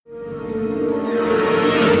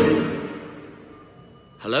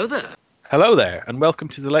Hello there. Hello there, and welcome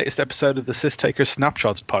to the latest episode of the Sith Taker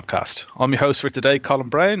Snapshots podcast. I'm your host for today, Colin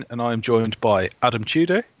Brown, and I'm joined by Adam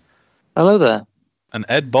Tudor. Hello there. And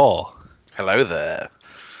Ed Ball. Hello there.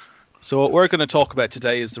 So what we're going to talk about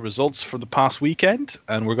today is the results from the past weekend,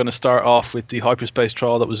 and we're going to start off with the hyperspace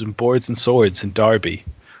trial that was in Boards and Swords in Derby,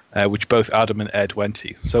 which both Adam and Ed went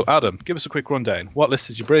to. So Adam, give us a quick rundown. What list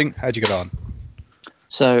did you bring? How'd you get on?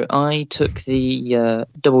 So I took the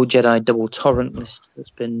double Jedi, double torrent list that's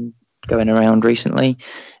been going around recently.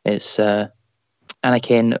 It's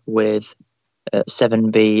Anakin with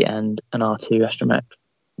 7B and an R2 astromech,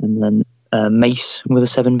 and then Mace with a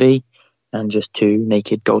 7B and just 2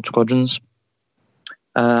 naked gold squadrons.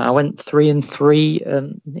 I went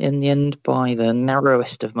 3-3 in the end by the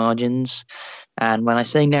narrowest of margins. And when I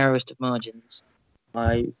say narrowest of margins,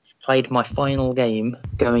 I played my final game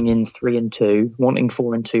going in 3-2, wanting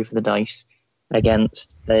 4-2 for the dice,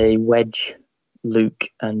 against a Wedge, Luke,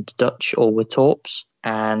 and Dutch, all with torps.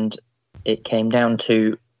 And it came down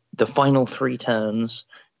to the final 3 turns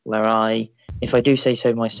where I, if I do say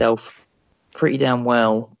so myself, pretty damn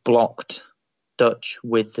well blocked Dutch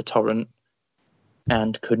with the torrent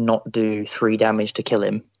and could not do 3 damage to kill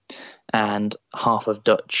him. And half of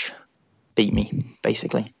Dutch beat me,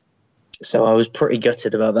 basically. So I was pretty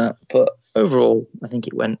gutted about that, but overall, I think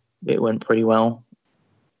it went pretty well.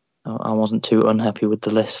 I wasn't too unhappy with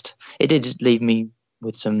the list. It did leave me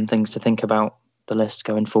with some things to think about the list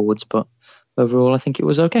going forwards, but overall, I think it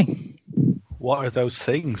was okay. What are those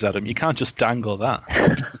things, Adam? You can't just dangle that.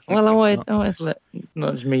 Well, I wanted to let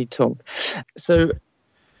not just me talk. So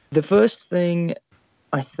the first thing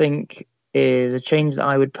I think is a change that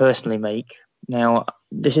I would personally make. Now,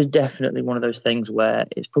 this is definitely one of those things where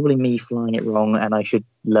it's probably me flying it wrong and I should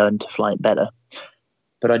learn to fly it better.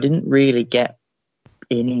 But I didn't really get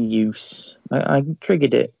any use. I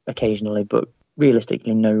triggered it occasionally, but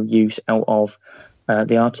realistically no use out of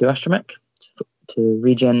the R2 astromech to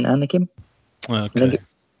regen Anakin. Okay. I think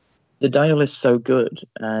the dial is so good,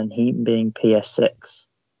 and he being PS6,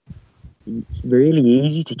 it's really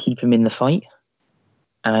easy to keep him in the fight.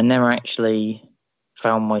 And I never actually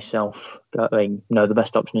found myself going, no, the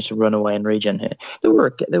best option is to run away and regen here. There were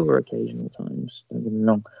occasional times, don't get me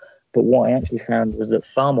wrong, but what I actually found was that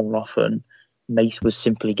far more often Mace was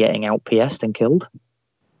simply getting out PS'd and killed.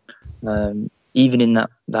 Even in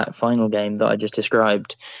that final game that I just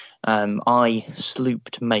described, I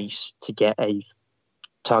slooped Mace to get a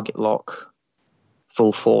target lock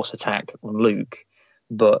full force attack on Luke,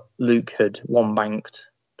 but Luke had one-banked.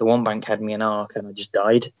 The one-bank had me in arc and I just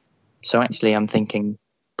died. So actually, I'm thinking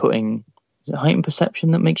is it heightened perception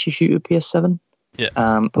that makes you shoot a PS7?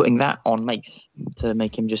 Yeah. Putting that on Mace to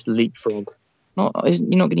make him just leapfrog. You're not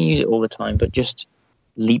going to use it all the time, but just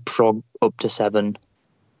leapfrog up to 7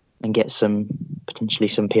 and get potentially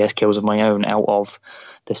some PS kills of my own out of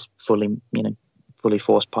this fully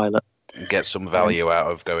forced pilot. And get some value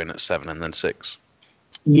out of going at 7 and then 6.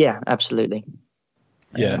 Yeah, absolutely.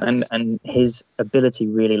 Yeah. And his ability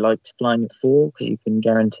really liked flying at 4 because you can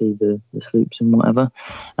guarantee the sloops and whatever,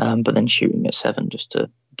 but then shooting at 7 just to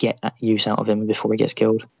get use out of him before he gets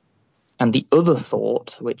killed. And the other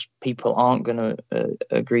thought, which people aren't going to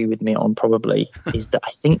agree with me on probably, is that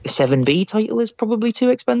I think the 7B title is probably too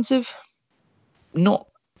expensive. Not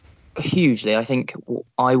hugely. I think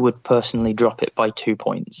I would personally drop it by 2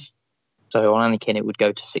 points. So on Anakin, it would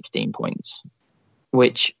go to 16 points,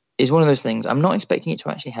 which is one of those things. I'm not expecting it to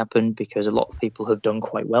actually happen because a lot of people have done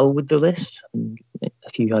quite well with the list. And a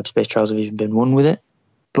few hyperspace trials have even been won with it.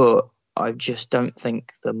 But I just don't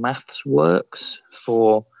think the maths works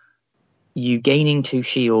for you gaining 2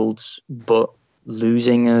 shields but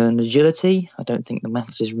losing an agility. I don't think the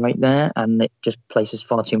maths is right there, and it just places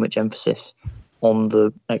far too much emphasis on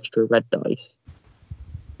the extra red dice.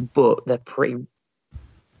 But they're pretty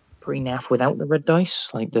naff without the red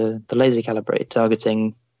dice. Like the laser calibrated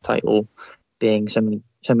targeting title being so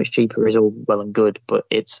much cheaper is all well and good, but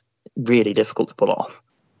it's really difficult to pull off.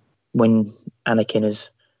 When Anakin is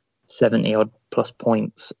 70 odd plus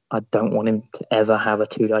points, I don't want him to ever have a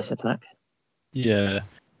 2 dice attack. Yeah.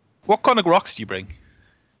 What kind of rocks do you bring?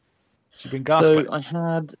 Did you bring gas So clouds?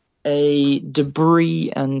 I had a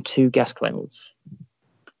debris and 2 gas clouds.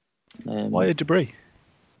 Why a debris?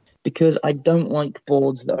 Because I don't like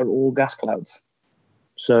boards that are all gas clouds.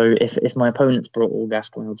 So if my opponent's brought all gas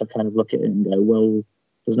clouds, I kind of look at it and go, well,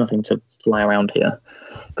 there's nothing to fly around here.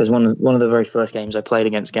 Because one of the very first games I played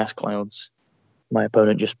against gas clouds, my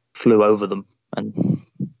opponent just flew over them, and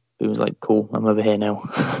it was like, cool, I'm over here now.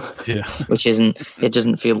 Yeah. It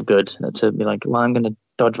doesn't feel good to be like, well, I'm going to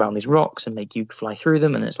dodge around these rocks and make you fly through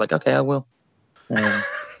them. And it's like, okay, I will.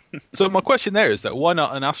 So my question there is that why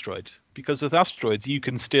not an asteroid? Because with asteroids, you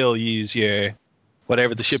can still use your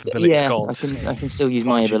whatever the ship ability is Yeah, called. I can still use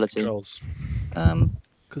my fine-tune ability. Controls. Um,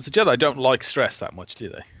 Because the Jedi don't like stress that much, do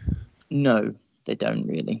they? no, they don't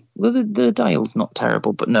really. Well, the dial's not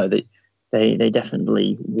terrible, but no, they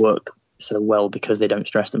definitely work so well because they don't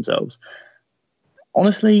stress themselves.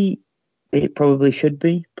 Honestly, it probably should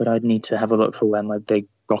be, but I'd need to have a look for where my big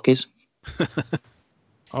rock is.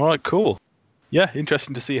 All right, cool. Yeah,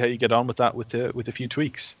 interesting to see how you get on with that with a few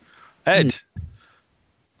tweaks. Ed,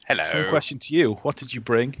 Hello. same question to you. What did you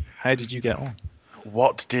bring? How did you get on?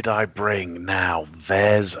 What did I bring? Now,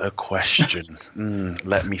 there's a question.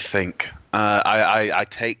 Let me think. I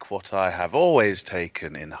take what I have always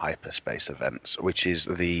taken in hyperspace events, which is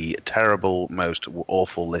the terrible, most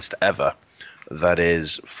awful list ever. That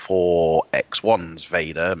is 4 X1s,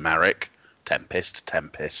 Vader, Marek,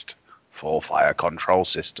 Tempest, 4 fire control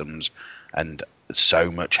systems, and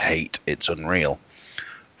so much hate, it's unreal.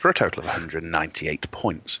 For a total of 198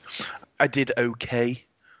 points. I did okay.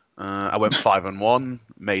 I went 5-1,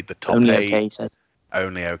 made the top Only 8. okay, he says.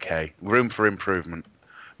 Only okay. Room for improvement.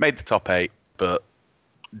 Made the top 8, but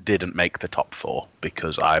didn't make the top 4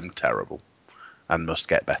 because I'm terrible and must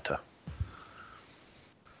get better.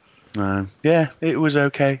 Yeah, it was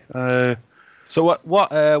okay. So what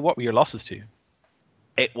were your losses to?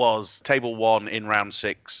 It was table 1 in round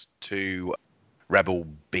 6 to Rebel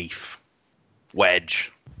Beef,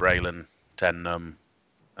 Wedge, Braylon, Tennum,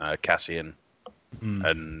 Cassian,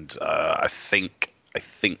 and I think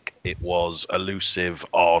it was elusive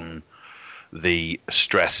on the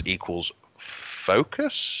stress equals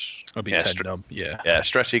focus. I'll be yeah. Yeah,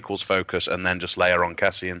 stress equals focus, and then just layer on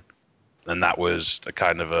Cassian, and that was a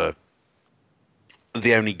kind of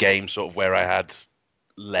the only game sort of where I had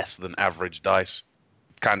less than average dice.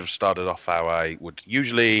 Kind of started off how I would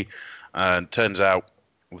usually, and turns out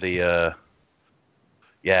the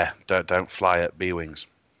don't fly at B-wings,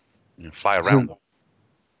 fly around them.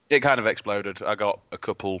 It kind of exploded. I got a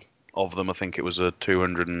couple of them. I think it was a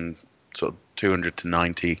 200 to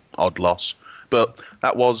 90 odd loss, but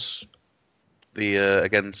that was the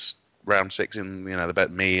against round 6 in the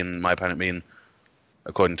bet me and my opponent being,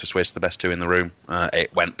 according to Swiss, the best 2 in the room.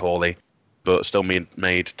 It went poorly, but still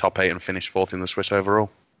made top 8 and finished 4th in the Swiss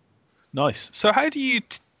overall. Nice. So how do you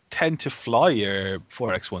tend to fly your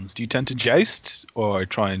 4X1s? Do you tend to joust or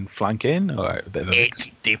try and flank in, or a bit of a mix?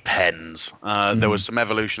 It depends. There was some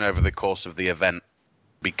evolution over the course of the event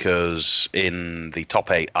because in the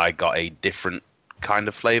top 8 I got a different kind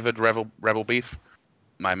of flavored rebel beef.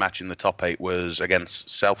 My match in the top 8 was against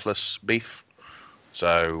selfless beef,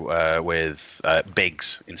 so with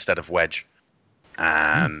Biggs instead of Wedge,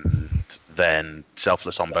 and then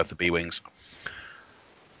selfless on both the B-wings.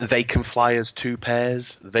 They can fly as 2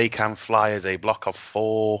 pairs. They can fly as a block of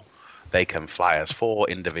 4. They can fly as 4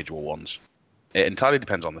 individual ones. It entirely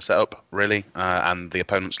depends on the setup, really, and the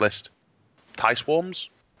opponent's list. TIE swarms,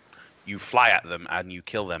 you fly at them and you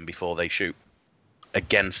kill them before they shoot.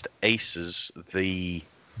 Against aces,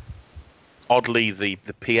 oddly, the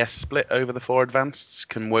PS split over the 4 advanceds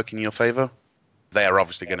can work in your favor. They are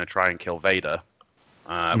obviously going to try and kill Vader,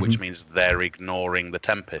 which means they're ignoring the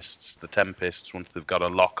Tempests. The Tempests, once they've got a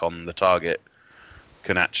lock on the target,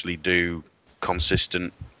 can actually do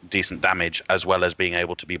consistent, decent damage as well as being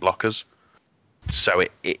able to be blockers. So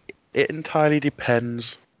it entirely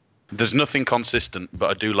depends. There's nothing consistent,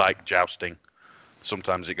 but I do like jousting.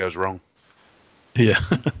 Sometimes it goes wrong. Yeah.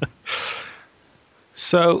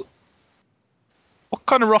 So, what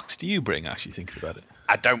kind of rocks do you bring, actually, thinking about it?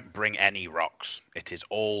 I don't bring any rocks. It is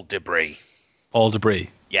all debris. All debris?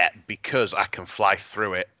 Yeah, because I can fly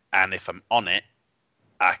through it, and if I'm on it,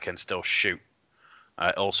 I can still shoot.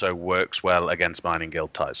 It also works well against mining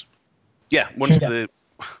guild ties. Yeah, once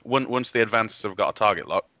the advances have got a target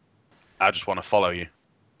lock, I just want to follow you.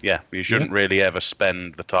 Yeah, you shouldn't really ever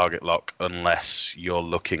spend the target lock unless you're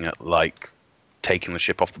looking at, like, taking the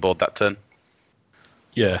ship off the board that turn.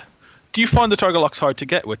 Yeah. Do you find the target locks hard to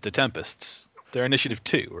get with the Tempests? They're initiative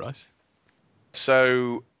 2, right?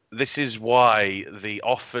 So this is why the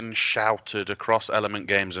often shouted across Element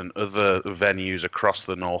Games and other venues across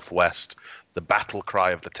the Northwest, the battle cry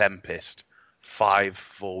of the Tempest, 5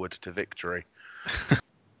 forward to victory.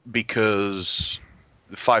 Because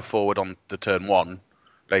 5 forward on the turn 1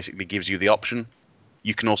 basically gives you the option.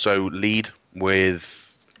 You can also lead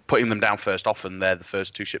with putting them down first. Often they're the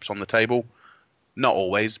first 2 ships on the table. Not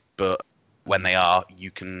always, but when they are, you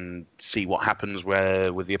can see what happens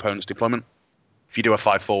with the opponent's deployment. If you do a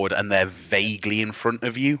 5 forward and they're vaguely in front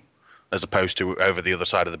of you, as opposed to over the other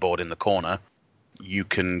side of the board in the corner, you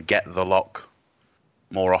can get the lock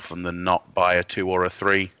more often than not by a 2 or a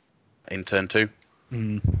 3 in turn 2.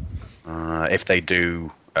 Mm. If they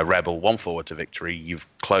do a rebel 1 forward to victory, you've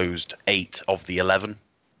closed 8 of the 11.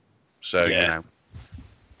 So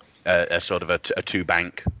a sort of a 2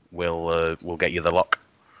 bank will get you the lock,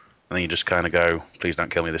 and then you just kind of go, please don't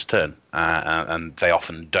kill me this turn, and they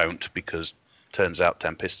often don't, because turns out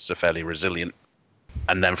Tempests are fairly resilient,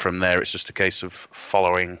 and then from there it's just a case of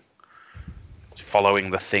following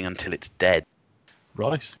the thing until it's dead.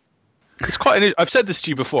 Right. It's quite. I've said this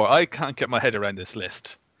to you before. I can't get my head around this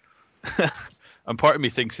list, and part of me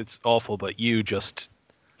thinks it's awful, but you just,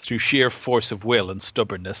 through sheer force of will and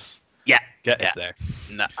stubbornness, get it there.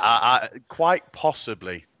 No, quite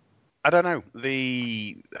possibly. I don't know.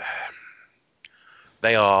 They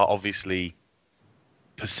are obviously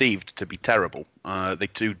perceived to be terrible. They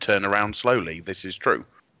do turn around slowly. This is true,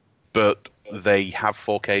 but they have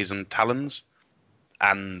 4Ks and talons,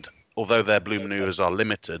 and although their blue maneuvers are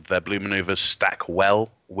limited, their blue maneuvers stack well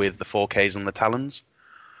with the 4Ks and the talons.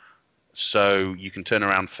 So you can turn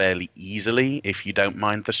around fairly easily if you don't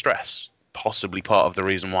mind the stress. Possibly part of the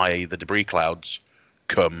reason why the debris clouds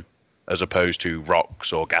come as opposed to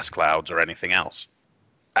rocks or gas clouds or anything else.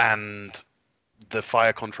 And the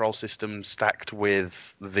fire control system stacked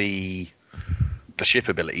with the ship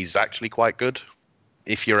ability is actually quite good.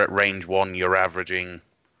 If you're at range 1, you're averaging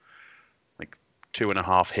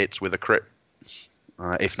 2.5 hits with a crit,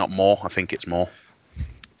 if not more. I think it's more.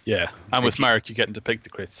 Yeah, and with Marek, you're getting to pick the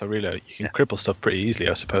crits, so really you can cripple stuff pretty easily,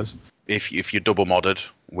 I suppose. If you're double modded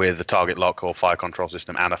with a target lock or fire control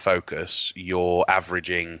system and a focus, you're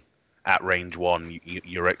averaging at range 1.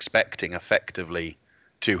 You're expecting effectively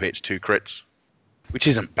 2 hits, 2 crits, which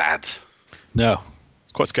isn't bad. No,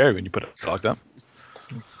 it's quite scary when you put it like that.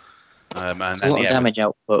 And a lot of damage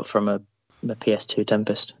output from a PS2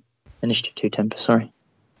 Tempest. Initiative 2 Tempest, sorry.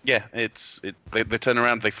 Yeah, they turn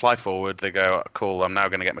around, they fly forward, they go, cool, I'm now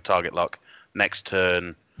going to get my target lock. Next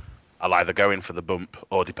turn, I'll either go in for the bump,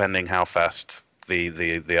 or depending how fast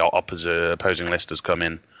the opposing list has come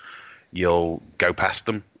in, you'll go past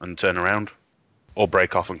them and turn around, or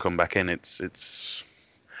break off and come back in. It's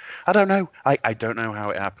I don't know. I don't know how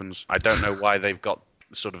it happens. I don't know why they've got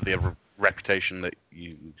sort of the reputation that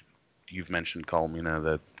you've mentioned, Colm.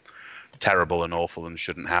 They're terrible and awful and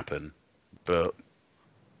shouldn't happen, but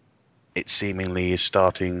it seemingly is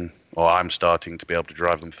starting, or I'm starting to be able to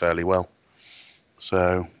drive them fairly well.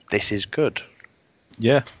 So this is good.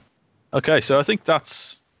 Yeah. Okay, so I think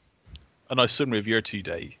that's a nice summary of your 2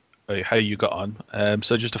 day, how you got on.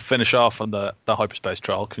 So just to finish off on the hyperspace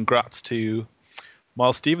trial, congrats to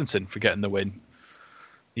Miles Stevenson for getting the win.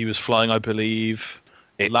 He was flying, I believe,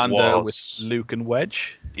 Lando with Luke and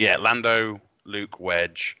Wedge. Yeah, Lando, Luke,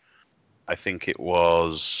 Wedge. I think it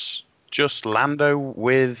was just Lando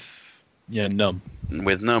with Num.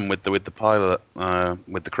 With the pilot,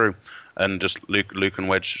 with the crew, and just Luke and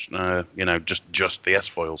Wedge. Just the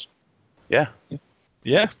S-foils. Yeah.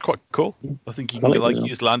 Yeah, quite cool. I think you can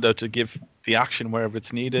use Lando to give the action wherever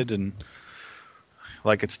it's needed, and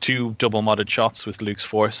it's 2 double modded shots with Luke's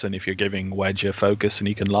force, and if you're giving Wedge a focus and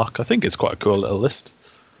he can lock, I think it's quite a cool little list.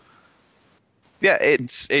 Yeah,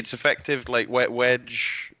 it's effective.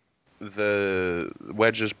 Wedge's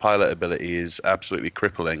pilot ability is absolutely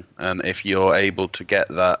crippling, and if you're able to get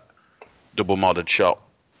that double modded shot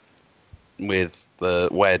with the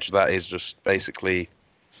Wedge, that is just basically,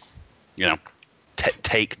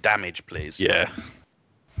 take damage, please. Yeah.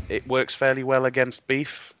 It works fairly well against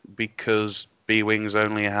Beef because B-Wings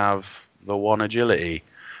only have the 1 agility,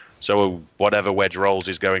 so whatever Wedge rolls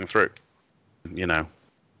is going through.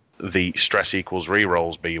 The stress equals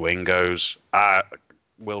re-rolls B-Wing goes,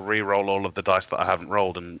 will re-roll all of the dice that I haven't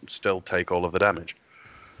rolled and still take all of the damage.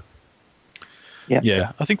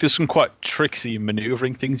 Yeah, I think there's some quite tricksy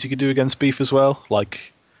maneuvering things you could do against Beef as well,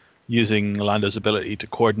 like using Lando's ability to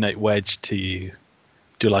coordinate Wedge to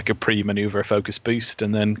do a pre-maneuver focus boost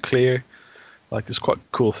and then clear. There's quite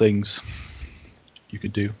cool things you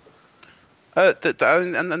could do.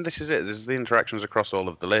 And this is it. There's the interactions across all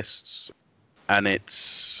of the lists, and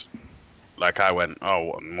it's I went,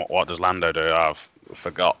 oh, what does Lando do? I've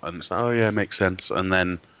forgot, and it's oh yeah, it makes sense. And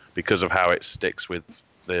then because of how it sticks with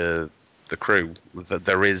the crew,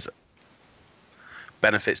 there is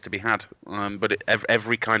benefits to be had. But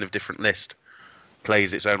every kind of different list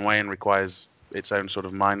plays its own way and requires its own sort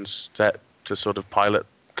of mindset to sort of pilot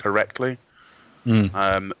correctly.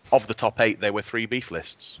 Of the top 8, there were 3 Beef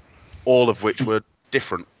lists, all of which were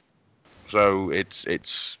different. So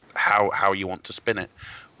it's how you want to spin it.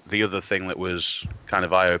 The other thing that was kind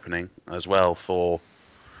of eye-opening as well for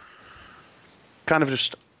kind of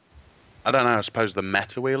just, I don't know, I suppose the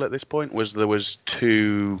meta wheel at this point was there was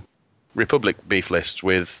 2 Republic Beef lists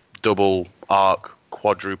with double arc,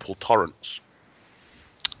 quadruple torrents.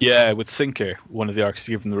 Yeah, with Sinker, one of the arcs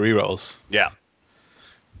to give them the rerolls. Yeah.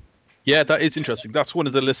 Yeah, that is interesting. That's one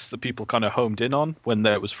of the lists that people kind of homed in on when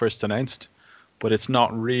it was first announced, but it's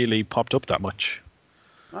not really popped up that much.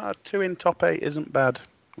 2 in top 8 isn't bad.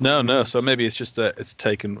 No. So maybe it's just that it's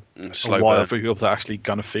taken Slow a while burn. for people to actually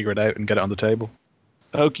kind of figure it out and get it on the table.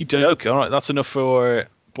 Okie doke. All right, that's enough for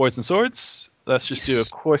Boards and Swords. Let's just do a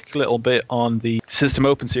quick little bit on the System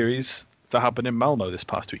Open series that happened in Malmo this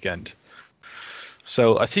past weekend.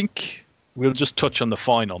 So I think we'll just touch on the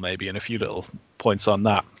final maybe and a few little points on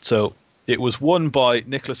that. So it was won by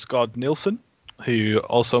Nicholas Scott Nielsen, who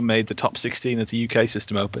also made the top 16 at the UK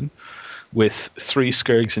System Open with 3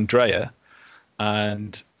 Skurgs and Drea.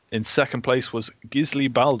 And in second place was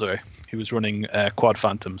Gisli Balder, who was running Quad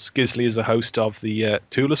Phantoms. Gisli is a host of the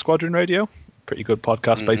Tula Squadron Radio, pretty good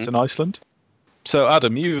podcast based in Iceland. So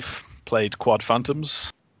Adam, you've played Quad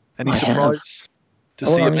Phantoms. Any I surprise to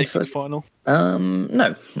see it make the final?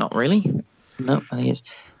 No, not really. No, I think it's.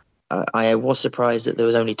 I was surprised that there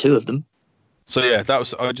was only 2 of them. So yeah, that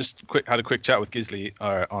was. I just had a quick chat with Gisli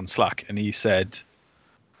on Slack, and he said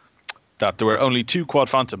that there were only 2 Quad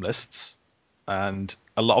Phantom lists, and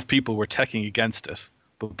a lot of people were teching against it,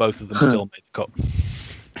 but both of them still made the cut,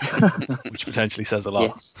 which potentially says a lot.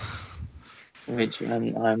 Yes. Which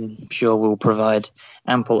I'm sure will provide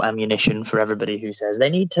ample ammunition for everybody who says they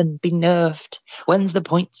need to be nerfed. When's the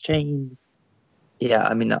points change? Yeah,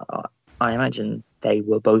 I mean, I imagine they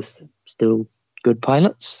were both still good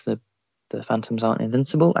pilots. The Phantoms aren't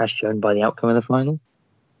invincible, as shown by the outcome of the final.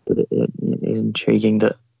 But it is intriguing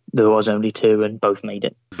that there was only 2 and both made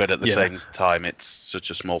it. But at the same time, it's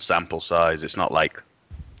such a small sample size. It's not like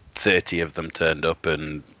 30 of them turned up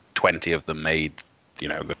and 20 of them made,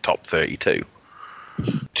 the top 32.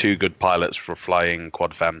 2 good pilots for flying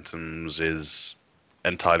Quad Phantoms is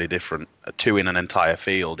entirely different. 2 in an entire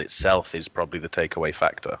field itself is probably the takeaway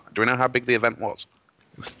factor. Do we know how big the event was?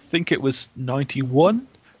 I think it was 91.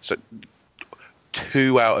 So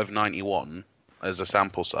 2 out of 91 as a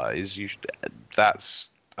sample size, that's,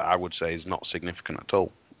 I would say, is not significant at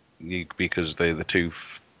all. Because the 2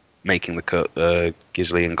 making the cut,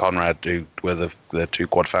 Gisli and Conrad, who were the 2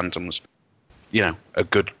 Quad Phantoms. A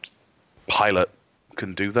good pilot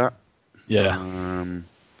can do that. Yeah.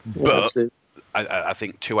 But I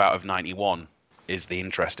think 2 out of 91 is the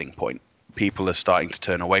interesting point. People are starting to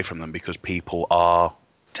turn away from them because people are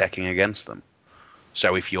teching against them.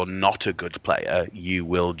 So if you're not a good player, you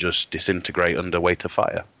will just disintegrate under weight of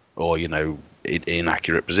fire or,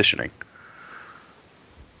 inaccurate positioning.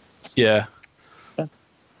 Yeah.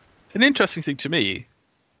 An interesting thing to me,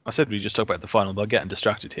 I said we just talked about the final, but I'm getting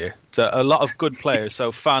distracted here. That a lot of good players,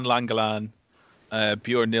 so Fan Langeland,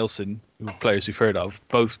 Bjorn Nielsen, players we've heard of,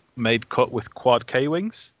 both made cut with Quad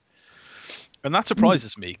K-Wings. And that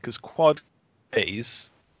surprises me, because Quad Ks,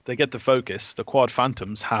 they get the focus. The Quad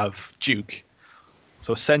Phantoms have Duke.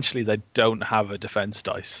 So essentially they don't have a defense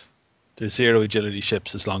dice. They're 0 agility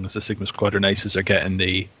ships as long as the Sigma Squadron Aces are getting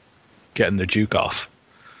their Duke off.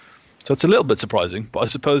 So it's a little bit surprising, but I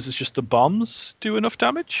suppose it's just the bombs do enough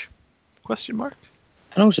damage? Question mark.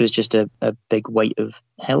 And also it's just a big weight of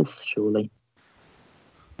health, surely.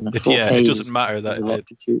 And It doesn't matter that a lot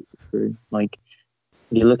to shoot through. Like,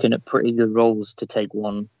 you're looking at pretty good rolls to take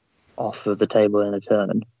one off of the table in a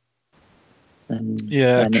turn. And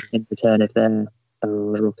in return, if they're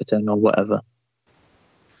rocketing or whatever.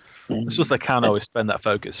 It's just they can always spend that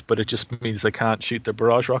focus, but it just means they can't shoot their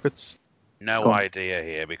barrage rockets. No idea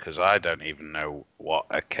here, because I don't even know what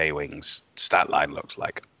a K-Wing's stat line looks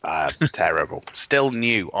like. Terrible. Still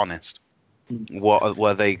new, honest. What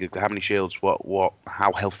were they? How many shields?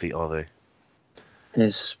 How healthy are they?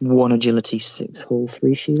 There's 1 agility, 6 hull,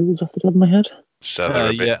 3 shields off the top of my head. So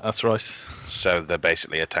they're yeah, that's right. So they're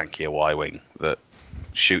basically a tankier Y-Wing that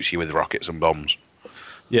shoots you with rockets and bombs.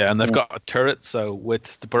 Yeah, and they've got a turret, so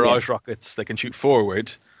with the barrage rockets, they can shoot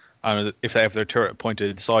forward. And if they have their turret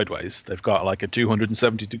pointed sideways, they've got like a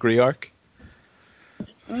 270-degree arc.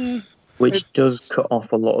 Which does cut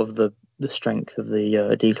off a lot of the strength of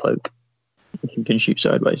the decloak. If you can shoot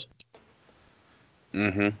sideways.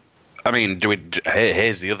 Mm-hmm. I mean,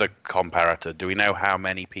 here's the other comparator. Do we know how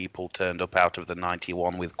many people turned up out of the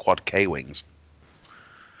 91 with Quad K-Wings?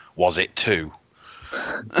 Was it 2?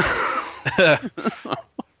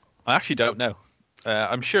 I actually don't know.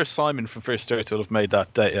 I'm sure Simon from First Earth will have made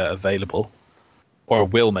that data available, or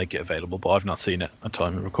will make it available, but I've not seen it at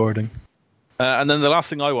time of recording. And then the last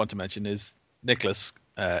thing I want to mention is Nicholas,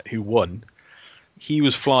 who won. He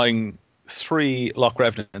was flying 3 Loch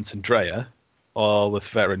Revenants and Drea, all with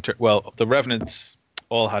veteran. The Revenants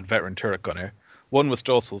all had veteran turret gunner, 1 with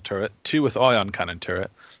dorsal turret, 2 with ion cannon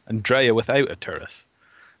turret, and Drea without a turret.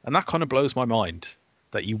 And that kind of blows my mind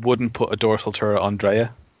that you wouldn't put a dorsal turret on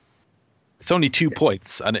Drea. It's only 2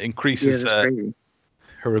 points, and it increases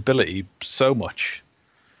her ability so much.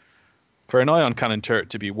 For an ion cannon turret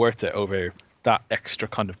to be worth it over that extra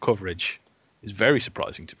kind of coverage is very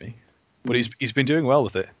surprising to me. But he's been doing well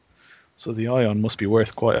with it. So the ion must be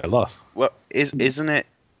worth quite a lot. Well, isn't it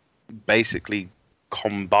basically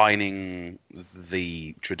combining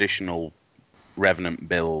the traditional Revenant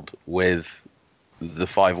build with the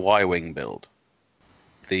 5 Y-Wing build?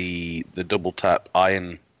 The double tap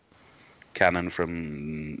ion cannon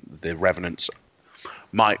from the Revenants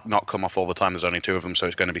might not come off all the time. There's only 2 of them, so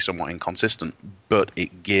it's going to be somewhat inconsistent. But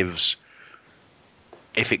it gives,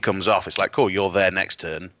 if it comes off, it's like, cool, you're there next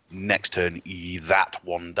turn. Next turn, that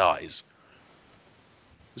one dies.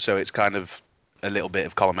 So it's kind of a little bit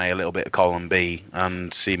of column A, a little bit of column B,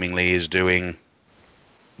 and seemingly is doing,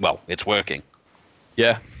 well, it's working.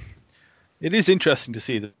 Yeah. It is interesting to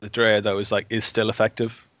see that the Drea, though, is still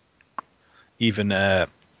effective, even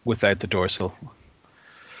without the dorsal.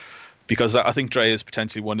 Because I think Drea is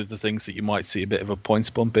potentially one of the things that you might see a bit of a points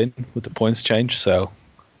bump in with the points change. So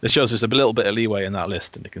it shows there's a little bit of leeway in that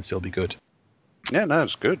list, and it can still be good. Yeah, no,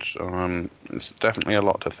 it's good. It's definitely a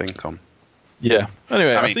lot to think on. Yeah.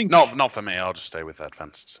 Anyway, I think not for me. I'll just stay with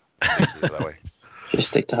advanced. That way. Just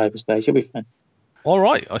stick to hyperspace. You'll be fine. All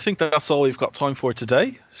right. I think that's all we've got time for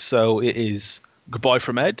today. So it is goodbye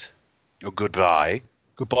from Ed. Oh, goodbye.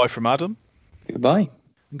 Goodbye from Adam. Goodbye.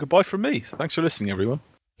 And goodbye from me. Thanks for listening, everyone.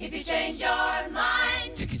 If you change your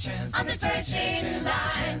mind, take a chance. I'm the first in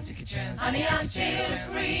line. Honey, I'm still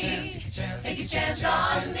free. Take a chance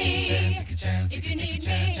on me. If you need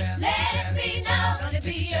me, let me know. Gonna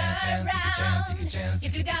be around.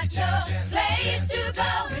 If you got no place to go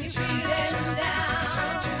when you're feeling down.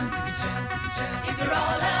 If you're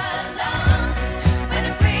all